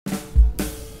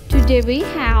Today we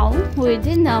have with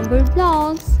the number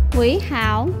blocks. We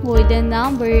have with the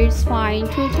numbers 1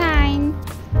 to 10.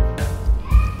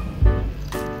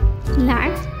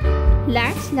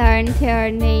 Let's learn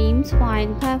their names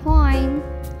one by one.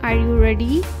 Are you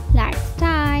ready? Let's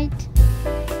start.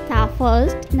 The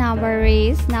first number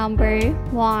is number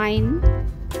 1.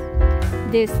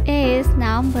 This is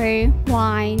number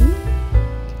 1.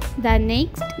 The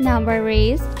next number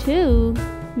is 2.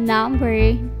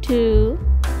 Number 2.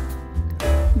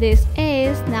 This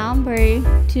is number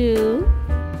 2.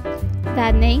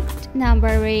 The next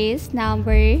number is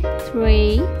number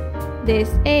 3. This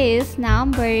is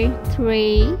number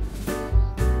 3.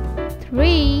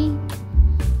 3.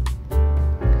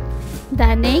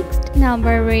 The next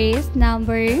number is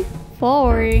number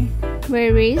 4.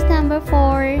 Where is number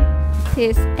 4?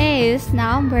 This is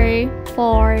number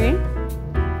 4.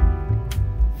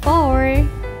 4.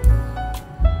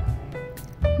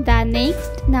 The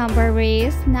next number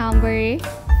is number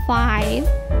 5.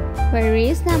 Where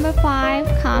is number 5?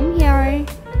 Come here.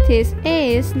 This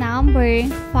is number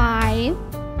 5.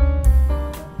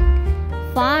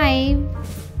 5.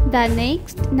 The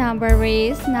next number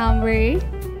is number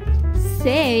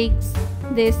 6.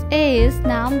 This is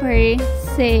number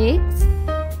 6.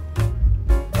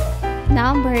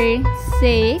 Number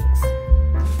 6.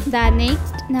 The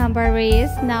next number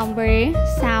is number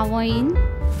 7.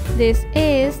 This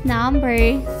is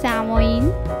number 7.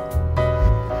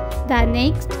 The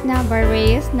next number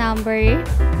is number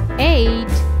 8.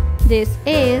 This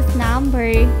is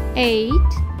number 8.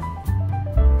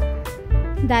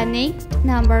 The next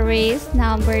number is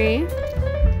number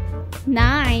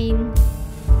 9.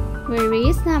 Where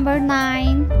is number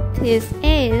 9? This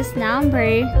is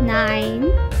number 9.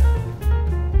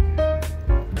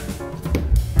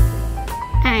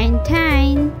 And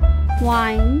 10.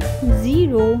 1,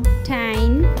 0,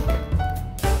 10.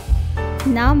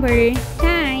 Number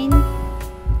 10.